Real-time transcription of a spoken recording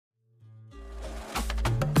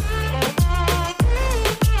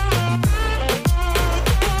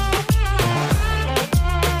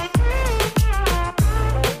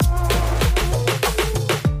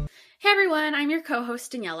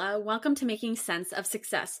host, Daniela. Welcome to Making Sense of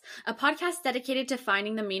Success, a podcast dedicated to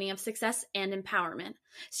finding the meaning of success and empowerment.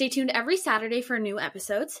 Stay tuned every Saturday for new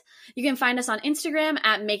episodes. You can find us on Instagram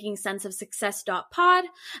at makingsenseofsuccess.pod.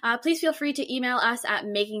 Please feel free to email us at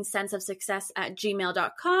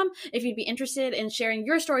makingsenseofsuccess@gmail.com if you'd be interested in sharing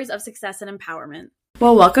your stories of success and empowerment.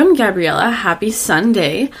 Well, welcome, Gabriella. Happy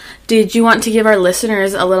Sunday. Did you want to give our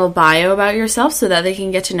listeners a little bio about yourself so that they can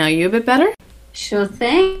get to know you a bit better? Sure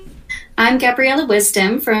thing. I'm Gabriella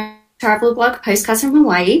Wisdom from travel blog Postcards from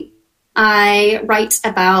Hawaii. I write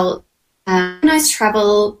about nice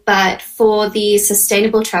travel, but for the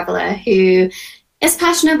sustainable traveler who is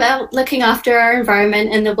passionate about looking after our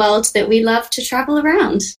environment and the world that we love to travel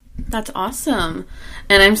around. That's awesome.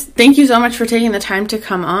 And thank you so much for taking the time to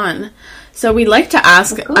come on. So we'd like to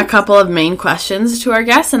ask a couple of main questions to our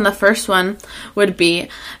guests, and the first one would be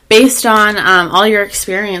based on all your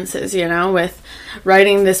experiences, with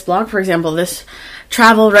writing this blog, for example,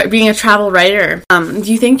 being a travel writer. Do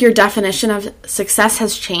you think your definition of success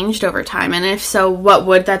has changed over time? And if so, what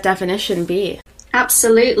would that definition be?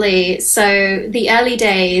 Absolutely. So the early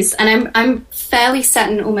days, and I'm fairly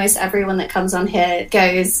certain almost everyone that comes on here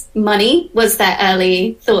goes, money was their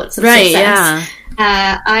early thoughts of success. Yeah.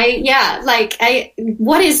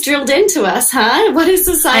 What is drilled into us, huh? What has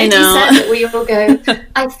society said that we all go,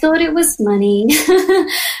 I thought it was money.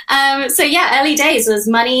 Early days was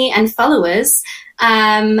money and followers.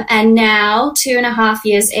 And now 2.5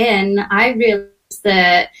 years in, I realized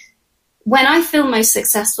that when I feel most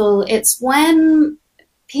successful, it's when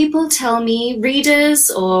people tell me,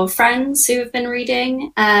 readers or friends who have been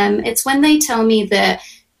reading, it's when they tell me that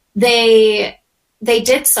they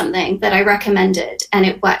did something that I recommended and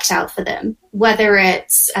it worked out for them, whether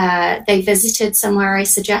it's they visited somewhere I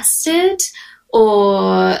suggested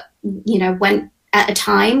or, went at a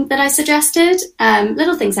time that I suggested,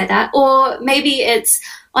 little things like that. Or maybe it's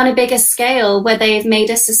on a bigger scale where they've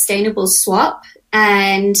made a sustainable swap.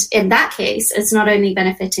 And in that case, it's not only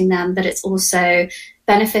benefiting them, but it's also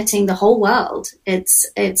benefiting the whole world. It's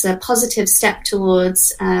a positive step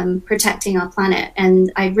towards protecting our planet.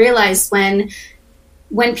 And I realized when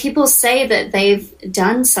people say that they've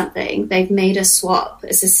done something, they've made a swap,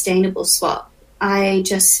 a sustainable swap, I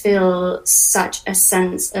just feel such a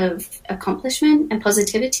sense of accomplishment and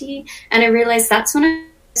positivity. And I realize that's when I'm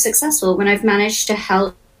successful, when I've managed to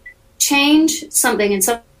help change something in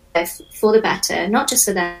someone's life for the better, not just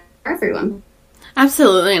for them, for everyone.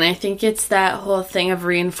 Absolutely, and I think it's that whole thing of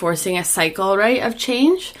reinforcing a cycle, right, of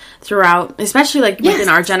change throughout, especially within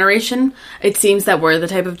our generation. It seems that we're the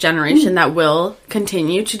type of generation that will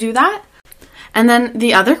continue to do that. And then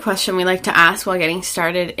the other question we like to ask while getting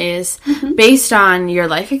started is, based on your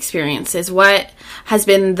life experiences, what has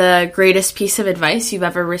been the greatest piece of advice you've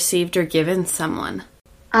ever received or given someone?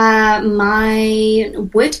 Mine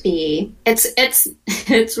would be, it's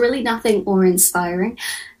really nothing awe-inspiring.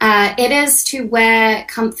 It is to wear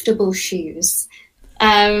comfortable shoes.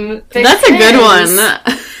 That's a good one.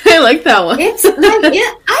 I like that one. It's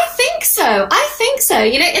I think so.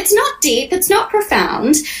 It's not deep, it's not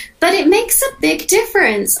profound, but it makes a big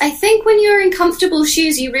difference. I think when you're in comfortable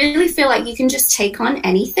shoes, you really feel like you can just take on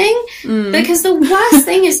anything, because the worst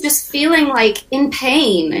thing is just feeling like in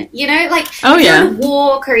pain, you're on a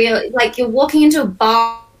walk or you're walking into a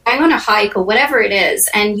bar, going on a hike or whatever it is,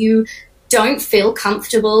 and you don't feel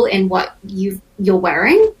comfortable in what you're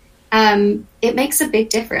wearing. It makes a big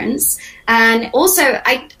difference. And also,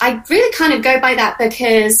 I really kind of go by that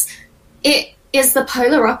because it is the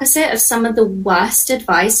polar opposite of some of the worst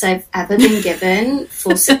advice I've ever been given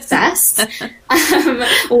for success.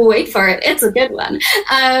 Wait for it. It's a good one.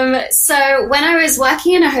 So when I was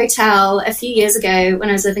working in a hotel a few years ago, when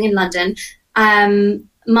I was living in London,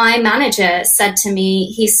 my manager said to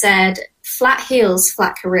me, he said, flat heels,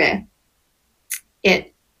 flat career.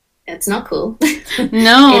 It's not cool.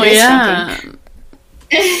 No, yeah.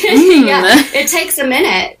 Yeah, it takes a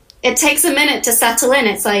minute. It takes a minute to settle in.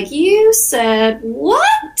 It's like, you said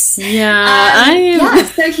what? Yeah.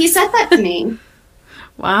 So he said that to me.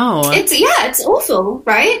 Wow. It's awful,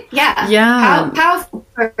 right? Yeah. Yeah. How powerful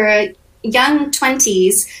for young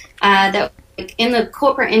 20s that in the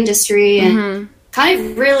corporate industry and kind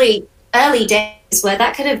of really early days where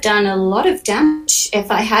that could have done a lot of damage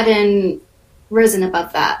if I hadn't risen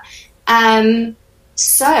above that.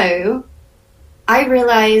 So I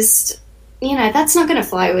realized, that's not going to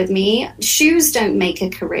fly with me. Shoes don't make a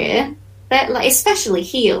career, but especially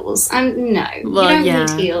heels. You don't need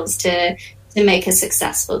heels to make a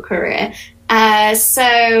successful career.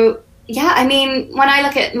 So yeah, I mean, when I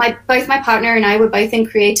look at both my partner and I were both in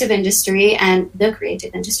creative industry and the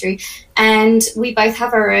creative industry, and we both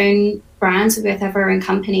have our own brands, we both have our own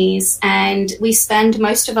companies, and we spend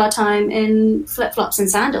most of our time in flip-flops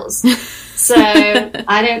and sandals. So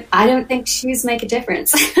I don't think shoes make a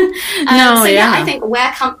difference. I think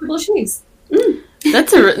wear comfortable shoes.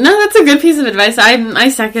 That's a good piece of advice. I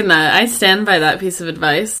second that. I stand by that piece of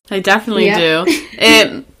advice. I definitely do.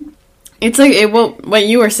 It's like what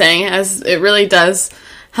you were saying, as it really does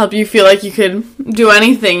help you feel like you could do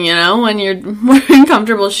anything, when you're wearing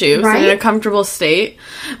comfortable shoes and in a comfortable state.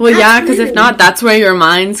 Well, yeah, because if not, that's where your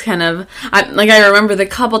mind's kind of... I remember the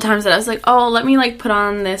couple times that I was like, oh, let me, put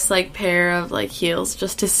on this, pair of, heels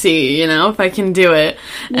just to see, if I can do it.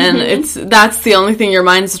 Mm-hmm. And that's the only thing your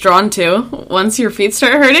mind's drawn to. Once your feet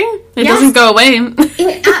start hurting, it doesn't go away.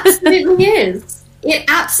 It absolutely is. It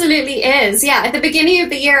absolutely is. Yeah, at the beginning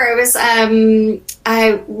of the year,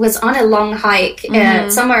 I was on a long hike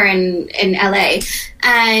somewhere in LA,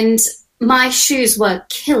 and my shoes were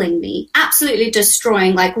killing me, absolutely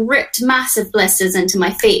destroying, ripped massive blisters into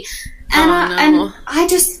my feet. And I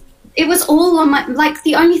just, it was all on my,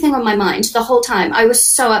 the only thing on my mind the whole time. I was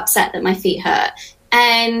so upset that my feet hurt,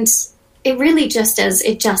 and it really just does.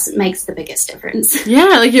 It just makes the biggest difference.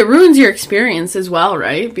 Yeah, it ruins your experience as well,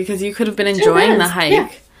 right? Because you could have been enjoying the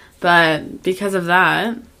hike, but because of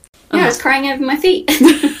that... Yeah, I was crying over my feet.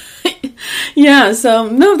 Yeah, so,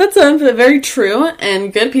 no, that's a very true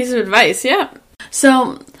and good piece of advice, yeah.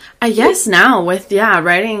 So, I guess now with,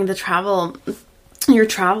 writing your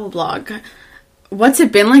travel blog, what's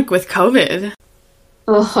it been like with COVID?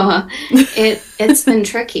 Oh, it's been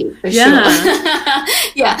tricky for sure.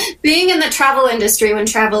 Yeah, being in the travel industry when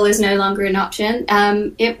travel is no longer an option,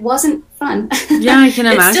 it wasn't fun. Yeah, I can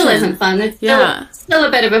imagine. It still isn't fun. It's still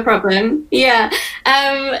a bit of a problem. Yeah.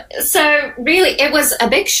 So really, it was a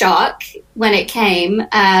big shock when it came.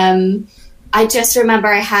 I just remember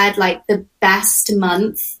I had the best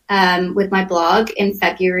month with my blog in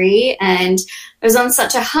February, and I was on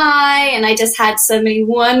such a high, and I just had so many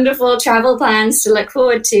wonderful travel plans to look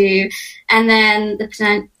forward to. And then the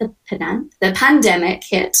pandemic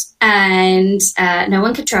hit, and no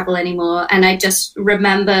one could travel anymore. And I just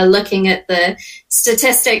remember looking at the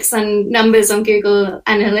statistics and numbers on Google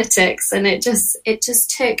Analytics, and it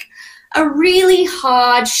just took a really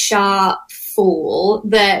hard, sharp fall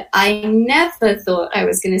that I never thought I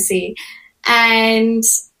was going to see. And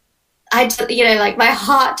my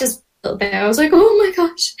heart just built there. I was like, oh my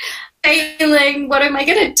gosh, failing. What am I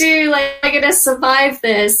going to do? Am I going to survive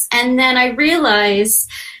this? And then I realized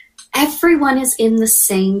everyone is in the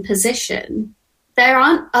same position. There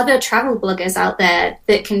aren't other travel bloggers out there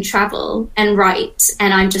that can travel and write,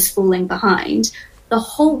 and I'm just falling behind. The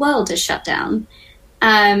whole world is shut down.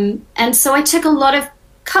 And so I took a lot of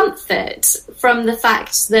comfort from the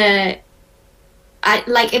fact that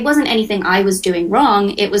it wasn't anything I was doing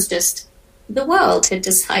wrong. It was just the world had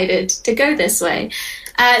decided to go this way.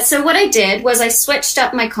 So what I did was I switched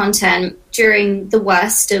up my content during the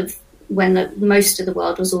worst of when most of the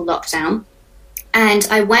world was all locked down. And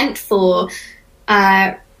I went for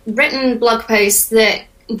written blog posts that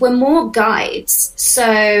were more guides.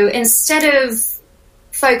 So instead of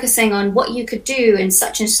focusing on what you could do in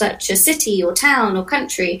such and such a city or town or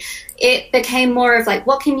country, it became more of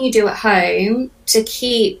what can you do at home to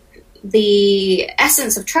keep the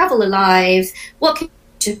essence of travel alive, what can you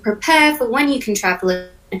do to prepare for when you can travel,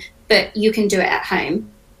 but you can do it at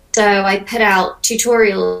home. So I put out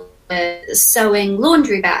tutorials sewing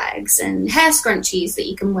laundry bags and hair scrunchies that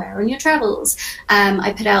you can wear on your travels.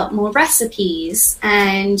 I put out more recipes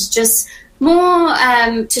and just more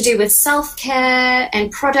to do with self-care and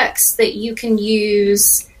products that you can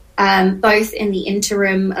use both in the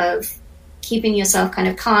interim of keeping yourself kind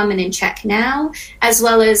of calm and in check now, as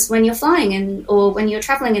well as when you're flying or when you're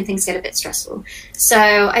traveling and things get a bit stressful. So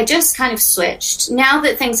I just kind of switched. Now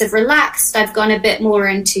that things have relaxed, I've gone a bit more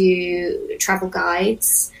into travel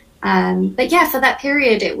guides. But yeah, for that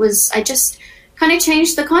period, I just kind of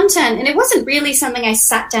changed the content, and it wasn't really something I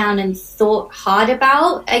sat down and thought hard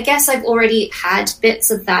about. I guess I've already had bits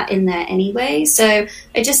of that in there anyway, so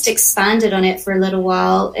I just expanded on it for a little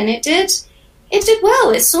while, and it did well.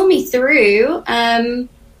 It saw me through.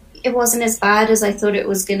 It wasn't as bad as I thought it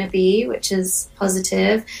was going to be, which is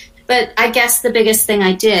positive. But I guess the biggest thing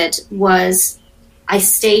I did was I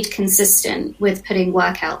stayed consistent with putting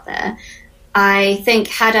work out there. I think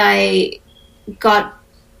had I got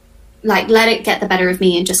like let it get the better of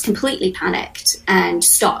me and just completely panicked and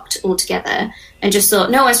stopped altogether and just thought,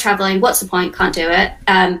 no one's traveling, what's the point, can't do it,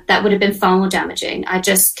 that would have been far more damaging. I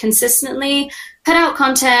just consistently put out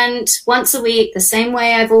content once a week, the same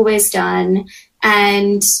way I've always done.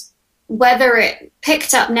 And whether it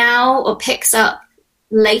picked up now or picks up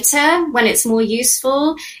later when it's more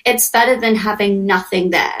useful, it's better than having nothing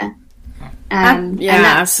there. And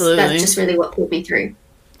absolutely. That's just really what pulled me through.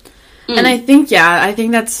 And I think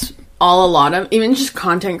that's all a lot of, even just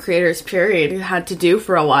content creators, period, had to do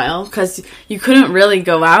for a while, because you couldn't really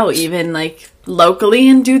go out even, like, locally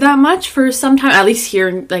and do that much for some time, at least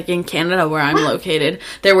here, like, in Canada where I'm located.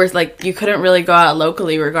 There was, like, you couldn't really go out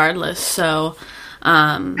locally regardless, so...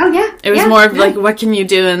 it was more of like, what can you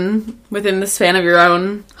do within the span of your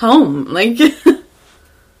own home, like?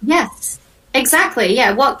 Yes, exactly.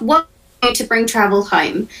 Yeah, what to bring travel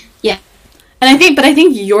home? Yeah, and I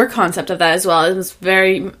think your concept of that as well is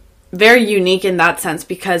very, very unique in that sense,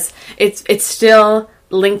 because it's still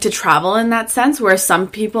linked to travel in that sense, whereas some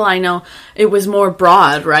people I know it was more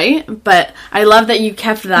broad, right? But I love that you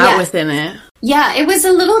kept that within it. Yeah, it was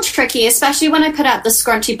a little tricky, especially when I put out the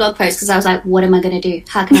scrunchy blog post, because I was like, what am I going to do?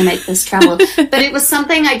 How can I make this travel? But it was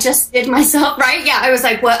something I just did myself, right? Yeah, I was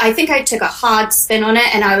like, well, I think I took a hard spin on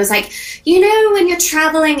it, and I was like, you know, when you're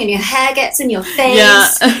traveling and your hair gets in your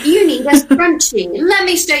face, you need a scrunchie. Let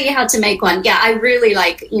me show you how to make one. Yeah, I really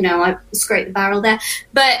I scraped the barrel there.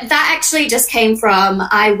 But that actually just came from,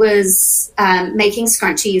 I was making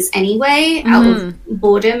scrunchies anyway, out of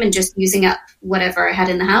boredom and just using up whatever I had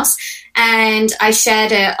in the house. And I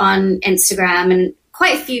shared it on Instagram, and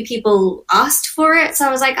quite a few people asked for it. So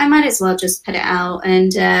I was like, I might as well just put it out.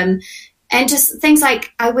 And just things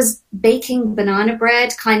like, I was baking banana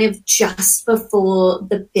bread kind of just before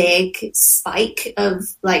the big spike of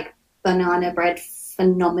like banana bread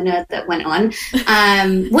phenomena that went on.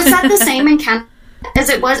 Was that the same in Canada as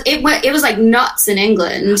it was? It was like nuts in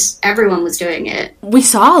England. Everyone was doing it. We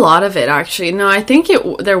saw a lot of it, actually. No, I think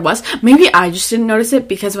there was. Maybe I just didn't notice it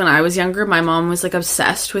because when I was younger, my mom was like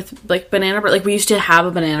obsessed with like banana bread. Like we used to have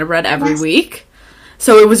a banana bread every week,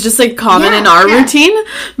 so it was just like common in our routine.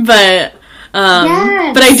 But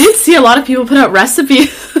but I did see a lot of people put out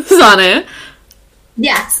recipes on it.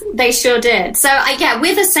 Yes, they sure did. So,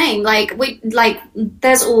 we're the same.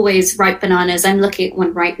 There's always ripe bananas. I'm looking at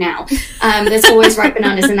one right now. There's always ripe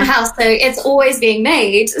bananas in the house, so it's always being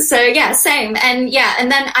made. So, yeah, same. And,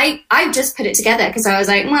 and then I just put it together because I was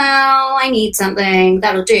like, well, I need something.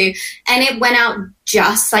 That'll do. And it went out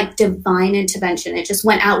just like divine intervention. It just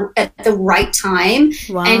went out at the right time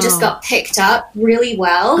and just got picked up really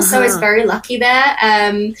well. So I was very lucky there.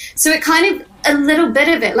 So it kind of, a little bit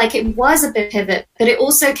of it, like it was a bit pivot, but it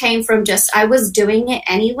also came from just, I was doing it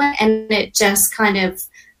anyway, and it just kind of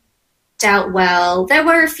out well. There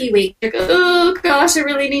were a few weeks, like, oh gosh, I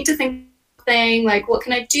really need to think thing, like what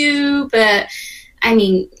can I do? But I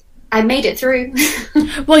mean, I made it through.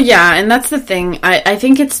 Well, yeah, and that's the thing. I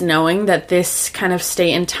think it's knowing that this kind of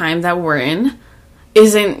state and time that we're in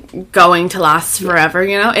isn't going to last forever,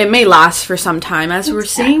 you know? It may last for some time, as we're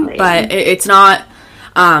seeing, but it's not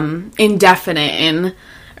indefinite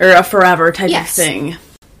or a forever type of thing.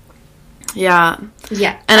 Yeah.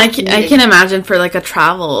 And I can imagine for like a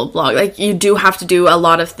travel blog, like you do have to do a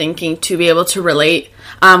lot of thinking to be able to relate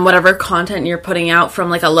whatever content you're putting out from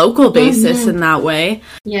like a local basis in that way.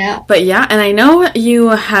 Yeah. But yeah, and I know you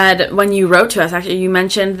had, when you wrote to us, actually, you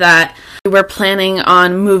mentioned that you were planning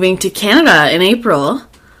on moving to Canada in April.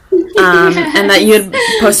 And that you had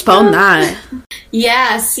postponed that.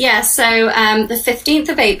 Yes. So the 15th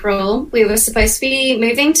of April, we were supposed to be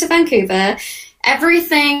moving to Vancouver.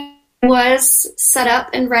 Everything was set up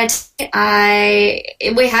and ready.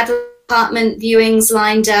 We had apartment viewings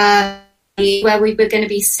lined up where we were going to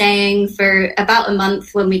be staying for about a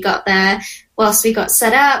month when we got there. Whilst we got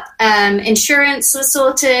set up, insurance was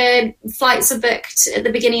sorted, flights were booked at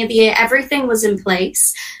the beginning of the year, everything was in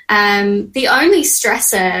place. The only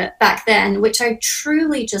stressor back then, which I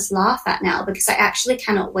truly just laugh at now because I actually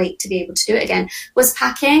cannot wait to be able to do it again, was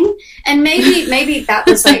packing. And maybe that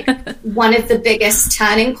was like one of the biggest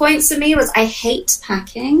turning points for me, was I hate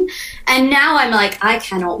packing. And now I'm like, I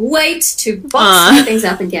cannot wait to box my things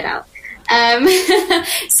up and get out.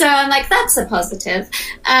 So I'm like, that's a positive.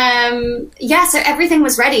 So everything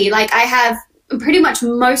was ready. Like I have pretty much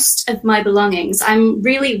most of my belongings. I'm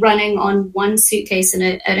really running on one suitcase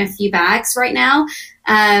and a few bags right now,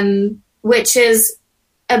 which is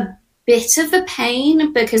a bit of a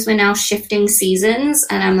pain because we're now shifting seasons,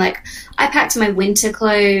 and I'm like, I packed my winter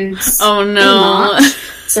clothes. Oh no. in March.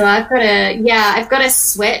 So I've got to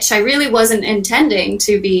switch. I really wasn't intending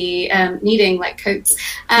to be needing like coats.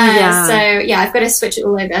 So I've got to switch it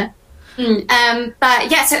all over.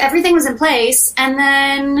 But yeah, so everything was in place, and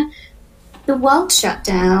then the world shut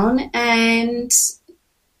down, and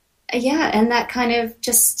that kind of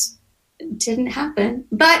just didn't happen.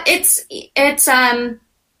 But it's a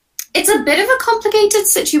bit of a complicated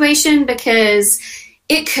situation because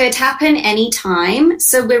it could happen anytime.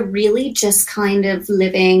 So we're really just kind of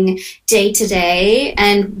living day to day,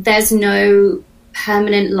 and there's no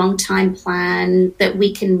permanent long-time plan that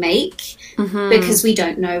we can make because we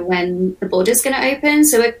don't know when the border's going to open.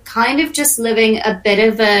 So we're kind of just living a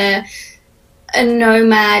bit of a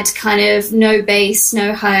nomad, kind of no base,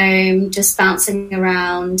 no home, just bouncing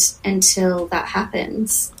around until that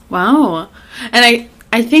happens. Wow. And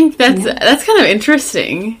I think that's kind of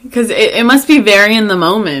interesting because it must be very in the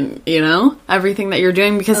moment, you know, everything that you're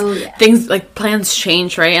doing, because things like plans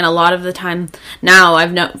change, right? And a lot of the time now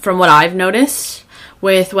from what I've noticed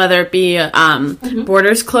with whether it be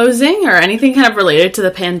borders closing or anything kind of related to the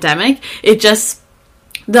pandemic,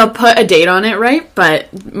 they'll put a date on it, right?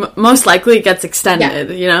 But most likely it gets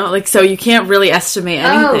extended, you know, like, so you can't really estimate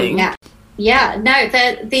anything.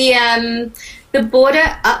 The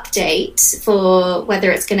border update for whether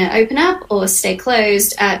it's going to open up or stay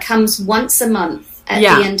closed comes once a month at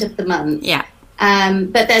the end of the month. Yeah.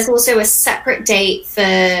 But there's also a separate date for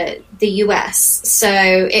the US. So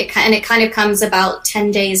it kind of comes about 10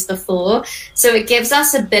 days before. So it gives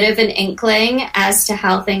us a bit of an inkling as to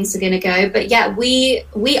how things are going to go. But yeah, we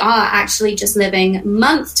are actually just living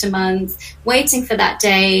month to month, waiting for that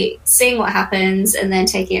day, seeing what happens, and then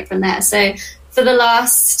taking it from there. So for the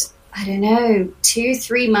last, I don't know,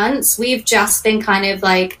 2-3 months, we've just been kind of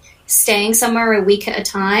like staying somewhere a week at a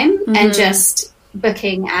time and just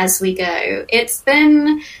booking as we go. It's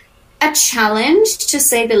been a challenge, to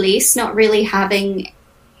say the least, not really having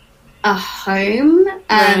a home,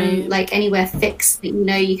 like anywhere fixed that you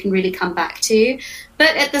know you can really come back to.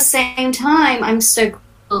 But at the same time, I'm so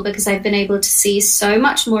grateful because I've been able to see so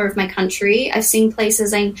much more of my country. I've seen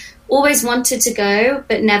places I always wanted to go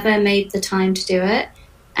but never made the time to do it.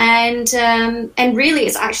 And really,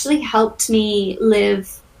 it's actually helped me live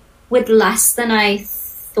with less than I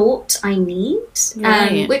thought I need,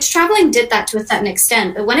 which traveling did that to a certain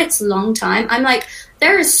extent. But when it's a long time, I'm like,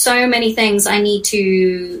 there are so many things I need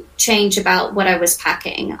to change about what I was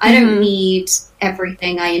packing. I don't need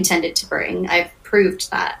everything I intended to bring. I've proved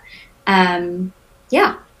that. Oh,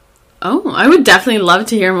 I would definitely love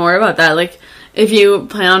to hear more about that. Like, if you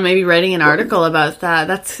plan on maybe writing an article about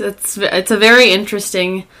that, it's a very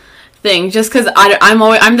interesting thing. Just because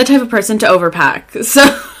I'm the type of person to overpack, so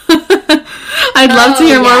I'd love to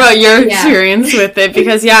hear more about your experience with it.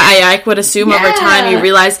 Because I would assume over time you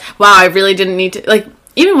realize, wow, I really didn't need to, like,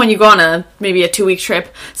 even when you go on maybe a 2-week trip,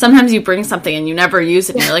 sometimes you bring something and you never use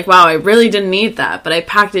it, and you're like, wow, I really didn't need that, but I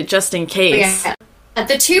packed it just in case. The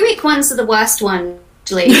 2-week ones are the worst ones,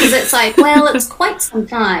 because it's like, well, it's quite some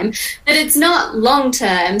time, but it's not long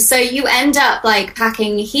term. So you end up like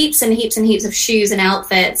packing heaps and heaps and heaps of shoes and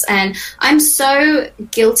outfits. And I'm so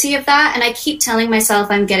guilty of that. And I keep telling myself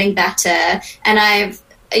I'm getting better. And I'm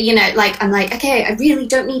like, okay, I really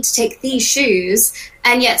don't need to take these shoes.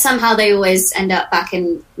 And yet somehow they always end up back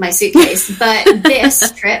in my suitcase. But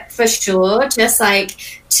this trip for sure, just like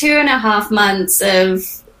 2.5 months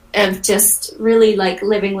of just really like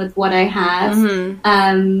living with what I have.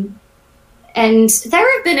 And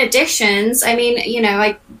there have been additions. I mean, you know,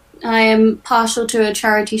 I am partial to a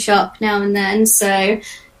charity shop now and then, so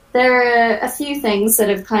there are a few things that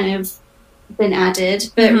have kind of been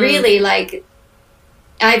added, but really, like,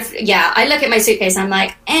 I look at my suitcase and I'm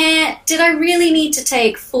like, did I really need to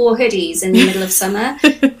take 4 hoodies in the middle of summer?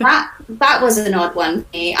 That was an odd one for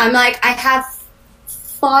me. I'm like, I have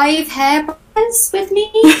 5 hair with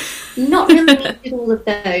me, not really needed all of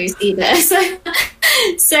those either. So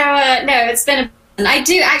no, it's been I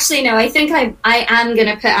do actually know. I think I am going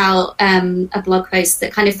to put out a blog post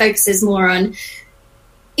that kind of focuses more on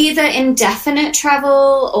either indefinite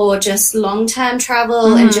travel or just long-term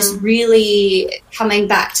travel, and just really coming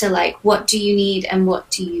back to like, what do you need and what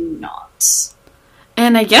do you not.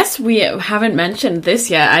 And I guess we haven't mentioned this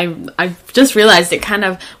yet. I just realized it kind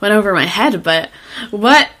of went over my head, but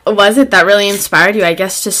what was it that really inspired you, I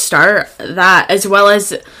guess, to start that, as well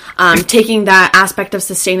as taking that aspect of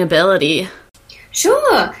sustainability?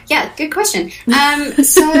 Sure. Yeah, good question.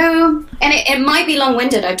 So, and it might be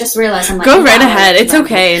long-winded. I just realized I'm like... Go right ahead. It's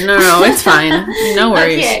okay. No, it's fine. No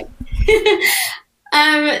worries. Okay.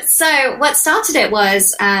 So what started it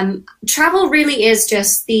was travel really is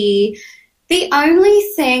just the The only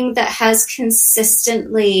thing that has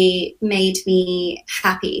consistently made me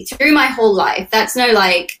happy through my whole life, that's no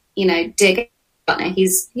like, dig.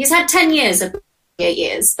 He's had 10 years of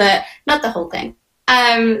years, but not the whole thing.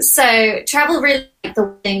 So travel really, like,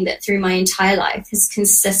 the thing that through my entire life has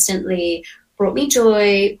consistently brought me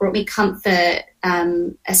joy, brought me comfort,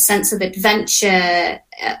 a sense of adventure,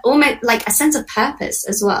 almost like a sense of purpose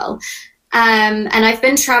as well. And I've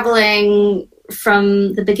been traveling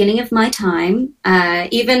from the beginning of my time,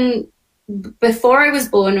 even before I was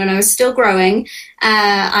born, when I was still growing.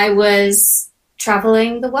 I was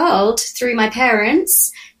traveling the world through my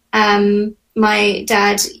parents. My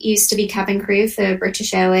dad used to be cabin crew for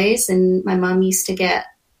British Airways, and my mum used to get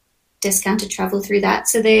discounted travel through that.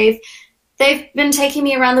 So they've been taking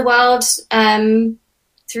me around the world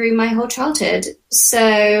through my whole childhood.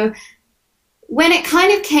 So when it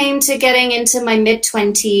kind of came to getting into my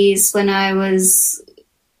mid-20s, when I was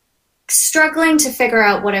struggling to figure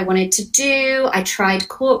out what I wanted to do, I tried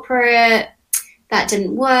corporate. That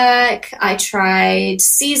didn't work. I tried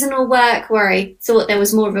seasonal work where I thought there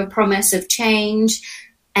was more of a promise of change,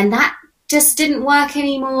 and that just didn't work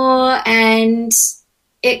anymore. And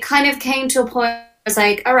it kind of came to a point where I was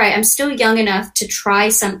like, all right, I'm still young enough to try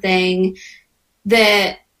something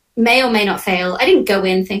that may or may not fail. I didn't go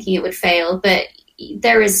in thinking it would fail, but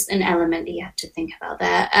there is an element that you have to think about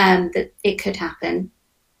there, that it could happen.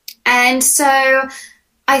 And so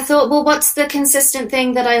I thought, well, what's the consistent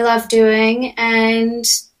thing that I love doing? And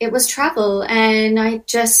it was travel. And I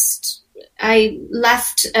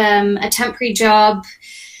left a temporary job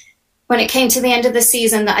when it came to the end of the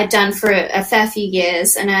season that I'd done for a fair few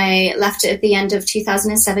years, and I left it at the end of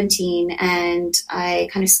 2017, and I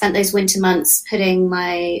kind of spent those winter months putting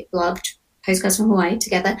my blog, Postcards from Hawaii,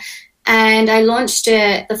 together, and I launched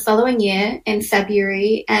it the following year in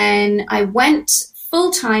February, and I went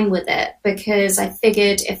full-time with it because I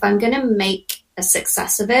figured if I'm going to make a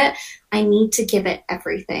success of it, I need to give it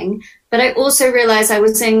everything. But I also realized I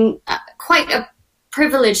was in quite a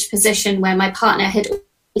privileged position where my partner had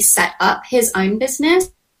set up his own business,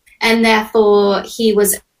 and therefore he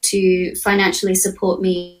was able to financially support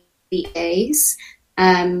me the days.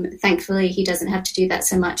 Thankfully, he doesn't have to do that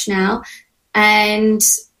so much now. And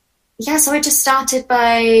yeah, so I just started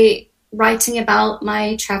by writing about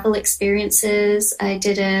my travel experiences. I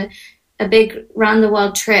did a big round the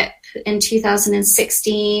world trip in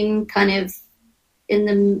 2016,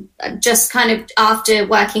 just after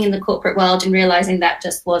working in the corporate world and realizing that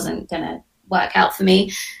just wasn't going to work out for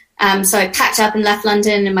me. So I packed up and left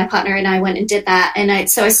London, and my partner and I went and did that. And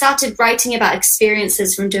so I started writing about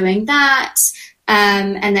experiences from doing that,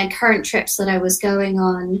 and then current trips that I was going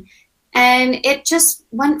on. And it just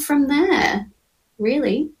went from there,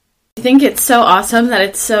 really. I think it's so awesome that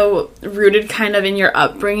it's so rooted kind of in your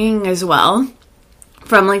upbringing as well,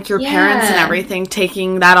 from like your parents and everything,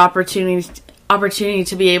 taking that opportunity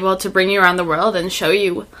to be able to bring you around the world and show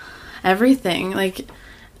you everything. Like,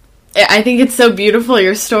 I think it's so beautiful,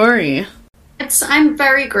 your story. I'm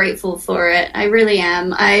very grateful for it. I really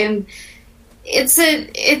am. It's a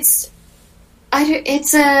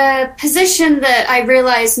position that I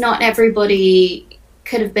realize not everybody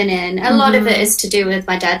could have been in. A lot of it is to do with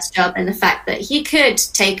my dad's job and the fact that he could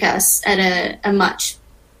take us at a much,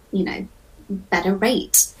 better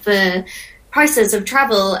rate for prices of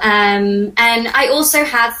travel. And I also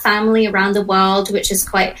have family around the world, which is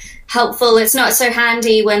quite helpful. It's not so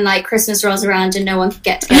handy when like Christmas rolls around and no one can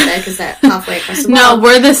get together because they're halfway across the world. No,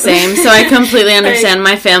 we're the same, so I completely understand.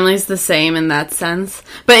 My family's the same in that sense.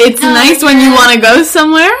 But it's nice when you want to go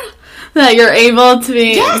somewhere that you're able to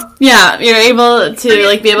be, you're able to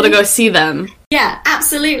like be able to go see them. Yeah,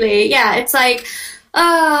 absolutely. Yeah, it's like,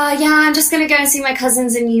 I'm just going to go and see my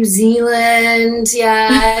cousins in New Zealand.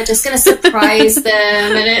 Yeah, just going to surprise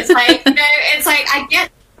them. And it's like, I get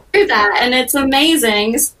through that and it's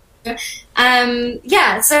amazing. So I'm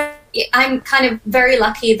kind of very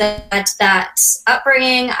lucky that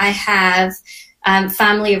upbringing. I have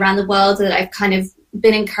family around the world that I've kind of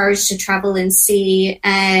been encouraged to travel and see,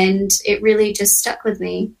 and it really just stuck with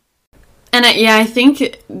me. And I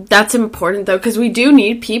think that's important, though, because we do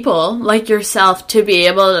need people like yourself to be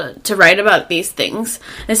able to write about these things,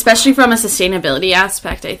 especially from a sustainability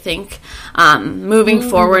aspect. I think moving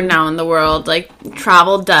forward now in the world, like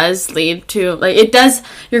travel does lead to, like it does,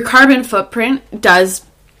 your carbon footprint does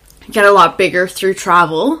get a lot bigger through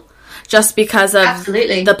travel, just because of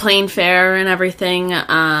the plane fare and everything.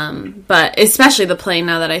 But especially the plane,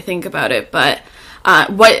 now that I think about it. But all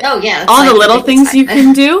the little things you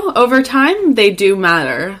can do over time, they do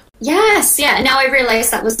matter. Yes, yeah. Now I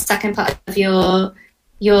realize that was the second part of your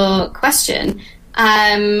question.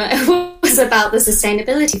 What was about the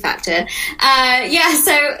sustainability factor.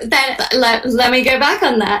 So then let me go back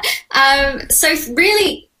on that. So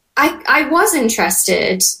really, I was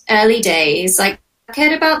interested early days. Like, I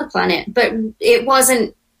cared about the planet, but it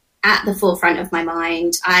wasn't at the forefront of my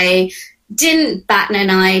mind. I didn't bat an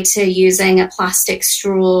eye to using a plastic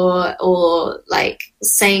straw or like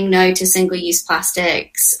saying no to single-use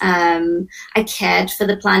plastics. I cared for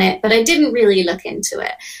the planet, but I didn't really look into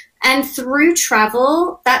it. And through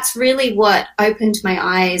travel, that's really what opened my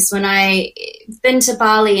eyes. When I've been to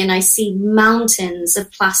Bali and I see mountains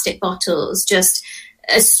of plastic bottles just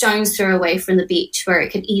a stone's throw away from the beach where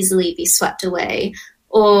it could easily be swept away,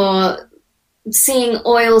 or seeing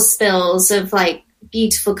oil spills of like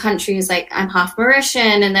beautiful countries. Like, I'm half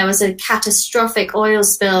Mauritian, and there was a catastrophic oil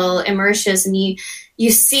spill in Mauritius, and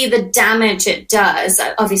you see the damage it does.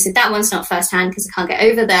 Obviously, that one's not firsthand because I can't get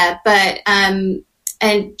over there, but and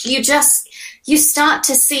you start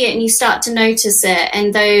to see it and you start to notice it.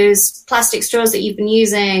 And those plastic straws that you've been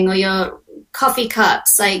using, or your coffee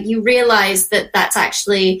cups, like, you realize that that's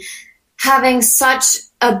actually having such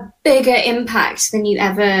a bigger impact than you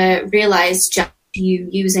ever realized just you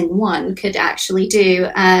using one could actually do.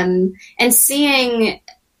 And seeing,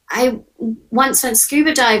 I once went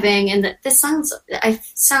scuba diving, and I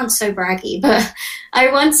sound so braggy, but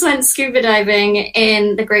I once went scuba diving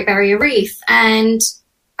in the Great Barrier Reef, and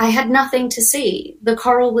I had nothing to see. The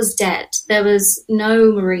coral was dead. There was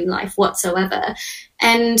no marine life whatsoever.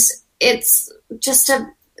 And it's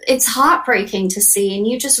heartbreaking to see. And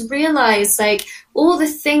you just realize, like, all the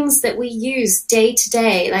things that we use day to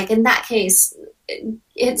day, like in that case,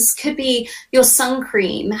 it could be your sun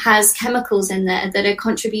cream has chemicals in there that are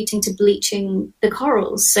contributing to bleaching the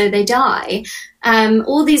corals so they die.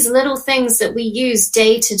 All these little things that we use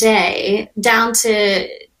day to day, down to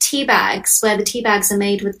tea bags, where the tea bags are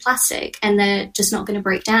made with plastic and they're just not going to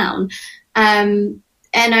break down. And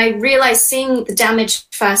I realized, seeing the damage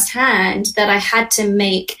firsthand, that I had to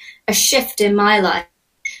make a shift in my life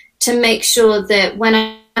to make sure that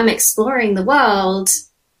when I'm exploring the world,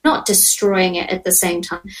 not destroying it at the same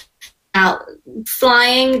time. Now,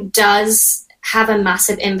 flying does have a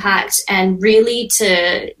massive impact, and really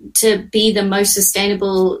to be the most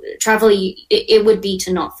sustainable travel, it would be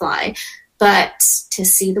to not fly. But to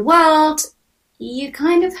see the world, you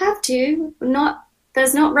kind of have to.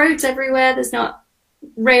 There's not roads everywhere. There's not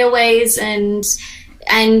railways, and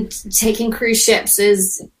taking cruise ships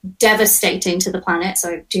is devastating to the planet.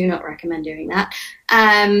 So I do not recommend doing that.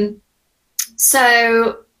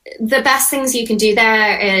 So the best things you can do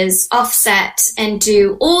there is offset and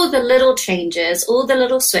do all the little changes, all the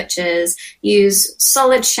little switches, use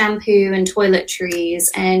solid shampoo and toiletries,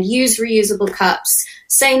 and use reusable cups,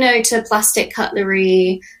 say no to plastic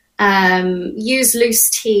cutlery, use loose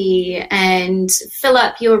tea, and fill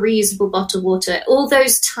up your reusable bottled water. All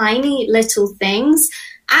those tiny little things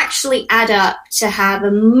actually add up to have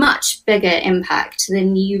a much bigger impact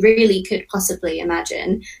than you really could possibly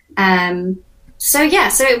imagine. So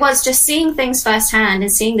it was just seeing things firsthand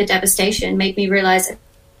and seeing the devastation made me realize,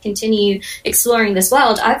 continue exploring this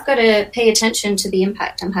world, I've got to pay attention to the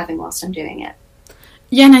impact I'm having whilst I'm doing it.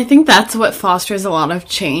 Yeah, and I think that's what fosters a lot of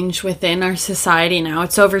change within our society now.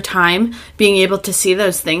 It's over time being able to see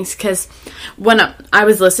those things, because when I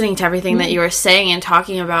was listening to everything that you were saying and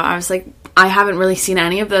talking about, I was like, I haven't really seen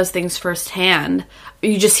any of those things firsthand.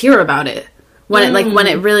 You just hear about it when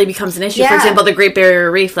it really becomes an issue. Yeah. For example, the Great Barrier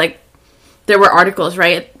Reef, like, there were articles,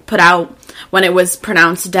 right, put out when it was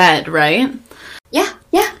pronounced dead, right? Yeah.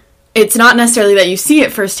 It's not necessarily that you see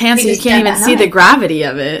it firsthand, so you can't even see the gravity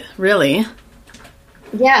of it, really.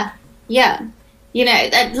 Yeah. You know,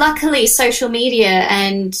 luckily social media,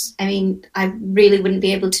 and I mean, I really wouldn't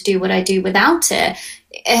be able to do what I do without it,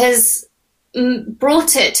 has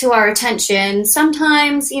brought it to our attention.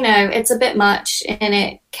 Sometimes, you know, it's a bit much and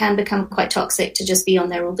it can become quite toxic to just be on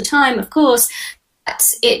there all the time, of course.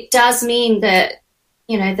 But it does mean that,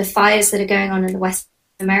 you know, the fires that are going on in the West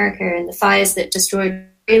America, and the fires that destroyed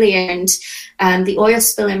Australia, and the oil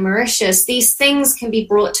spill in Mauritius, these things can be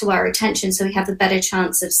brought to our attention so we have a better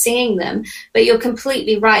chance of seeing them. But you're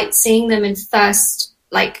completely right, seeing them in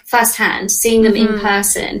firsthand, seeing them in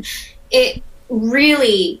person, it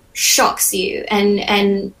really shocks you,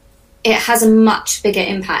 and it has a much bigger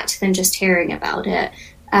impact than just hearing about it.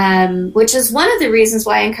 Which is one of the reasons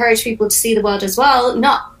why I encourage people to see the world as well,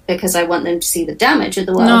 not because I want them to see the damage of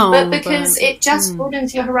the world, but because it just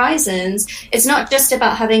broadens your horizons. It's not just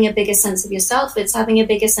about having a bigger sense of yourself, it's having a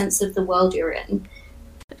bigger sense of the world you're in.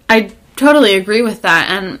 I totally agree with that,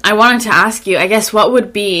 and I wanted to ask you, I guess, what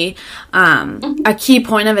would be a key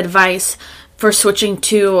point of advice for switching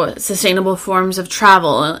to sustainable forms of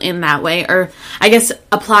travel in that way, or I guess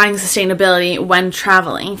applying sustainability when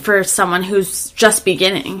traveling for someone who's just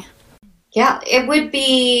beginning? Yeah, it would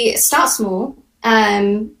be start small,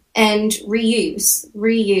 and reuse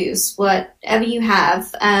whatever you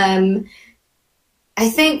have. I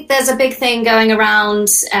think there's a big thing going around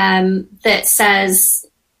that says,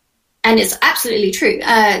 and it's absolutely true,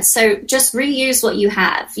 so just reuse what you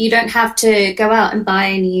have. You don't have to go out and buy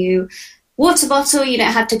a new water bottle. You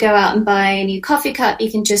don't have to go out and buy a new coffee cup. You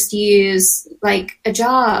can just use like a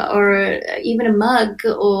jar or even a mug,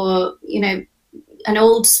 or, you know, an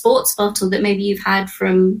old sports bottle that maybe you've had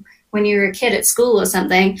from when you were a kid at school or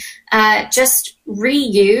something. Just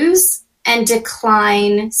reuse and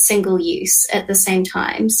decline single use at the same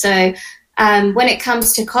time. So when it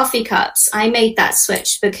comes to coffee cups, I made that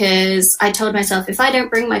switch because I told myself, if I don't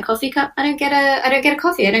bring my coffee cup, I don't get a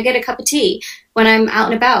coffee. I don't get a cup of tea when I'm out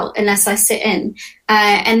and about unless I sit in.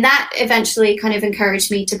 And that eventually kind of encouraged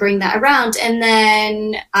me to bring that around. And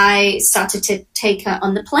then I started to take it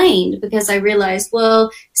on the plane because I realized, well,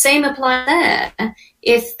 same applies there.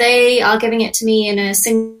 If they are giving it to me in a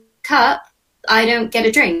single cup, I don't get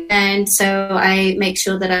a drink. And so I make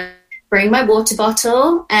sure that I bring my water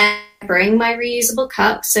bottle and bring my reusable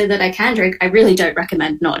cup so that I can drink. I really don't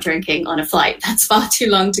recommend not drinking on a flight. That's far too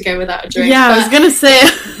long to go without a drink. Yeah, I was going to say,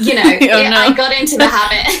 you know, I got into the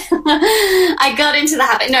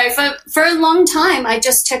habit. No, for a long time, I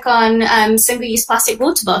just took on single-use plastic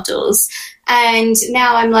water bottles. And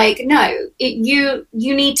now I'm like, no, you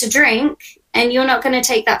need to drink, and you're not going to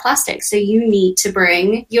take that plastic. So you need to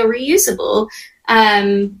bring your reusable.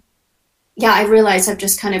 Yeah, I realize I've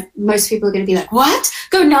just kind of, most people are going to be like, what?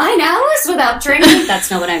 Go 9 hours without drinking? That's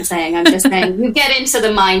not what I'm saying. I'm just saying you get into the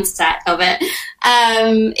mindset of it.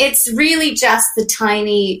 It's really just the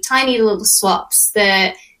tiny little swaps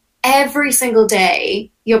that every single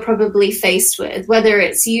day you're probably faced with, whether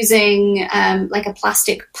it's using like a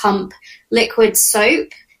plastic pump liquid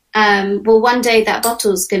soap. Well, one day that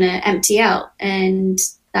bottle's going to empty out, and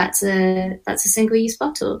that's a single-use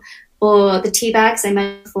bottle. Or the tea bags I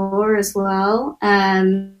mentioned before as well.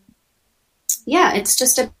 Yeah, it's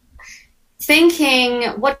just thinking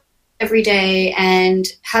what every day and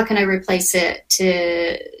how can I replace it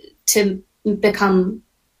to become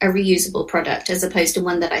a reusable product as opposed to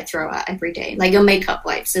one that I throw out every day. Like your makeup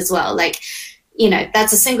wipes as well. Like, you know,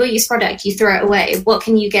 that's a single-use product. You throw it away. What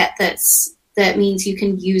can you get that means you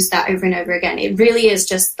can use that over and over again? It really is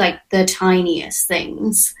just like the tiniest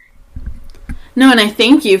things. No, and I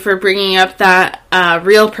thank you for bringing up that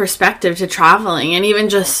real perspective to traveling and even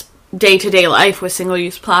just day-to-day life with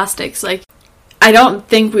single-use plastics. Like, I don't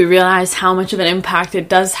think we realize how much of an impact it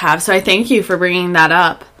does have, so I thank you for bringing that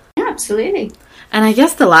up. Yeah, absolutely. And I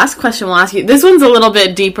guess the last question we'll ask you, this one's a little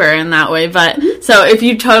bit deeper in that way, but so if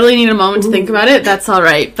you totally need a moment to think about it, that's all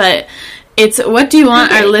right. But it's, what do you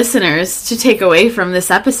want our listeners to take away from this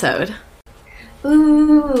episode?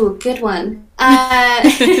 Ooh, good one.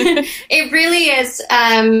 It really is.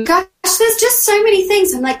 Gosh, there's just so many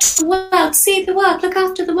things. I'm like, the world, see the world, look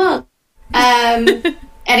after the world. And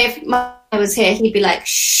if my father was here, he'd be like,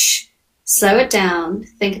 shh, slow it down.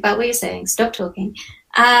 Think about what you're saying. Stop talking.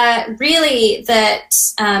 Really, that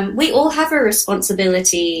we all have a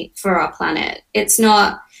responsibility for our planet. It's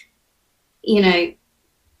not, you know,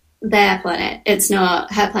 their planet. It's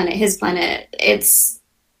not her planet, his planet. It's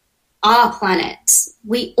our planet.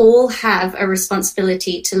 We all have a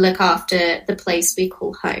responsibility to look after the place we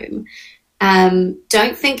call home.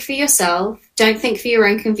 Don't think for yourself. Don't think for your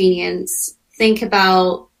own convenience. Think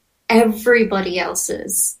about everybody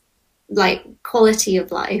else's like quality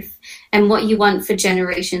of life and what you want for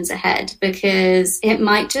generations ahead, because it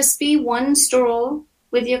might just be one straw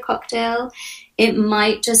with your cocktail. It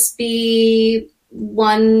might just be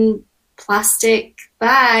one plastic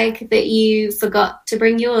bag that you forgot to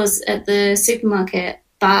bring yours at the supermarket,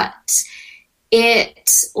 but it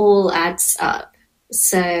all adds up.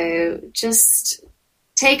 So just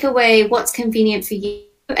take away what's convenient for you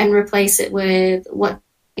and replace it with what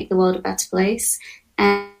make the world a better place,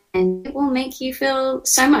 and it will make you feel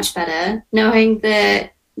so much better knowing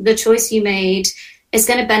that the choice you made is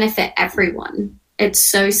going to benefit everyone. It's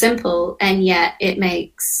so simple, and yet it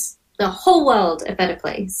makes the whole world a better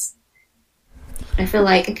place. I feel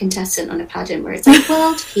like a contestant on a pageant where it's like,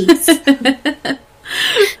 world peace.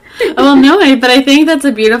 Well, no, but I think that's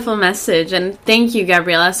a beautiful message. And thank you,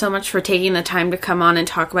 Gabriella, so much for taking the time to come on and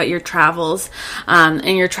talk about your travels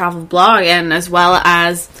and your travel blog, and as well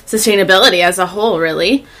as sustainability as a whole,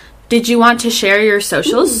 really. Did you want to share your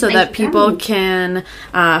socials so that people can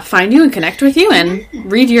find you and connect with you and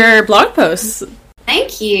read your blog posts?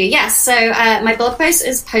 Thank you. Yes, so my blog post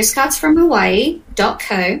is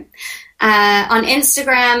postcardsfromhawaii.co. On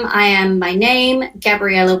Instagram, I am my name,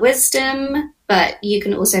 Gabriella Wisdom, but you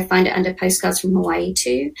can also find it under Postcards from Hawaii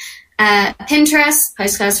too. Pinterest,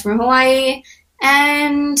 Postcards from Hawaii,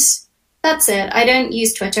 and that's it. I don't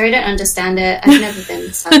use Twitter. I don't understand it. I've never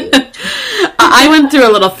been savvy. I went through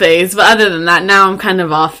a little phase, but other than that, now I'm kind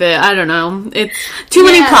of off it. I don't know. It's too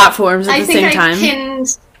many platforms at the same time.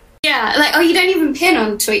 Yeah, like, oh, you don't even pin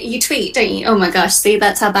on tweet. You tweet, don't you? Oh my gosh, see,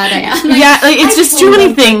 that's how bad I am. Like, yeah, like, it's just too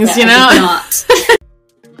many things, you know? Not.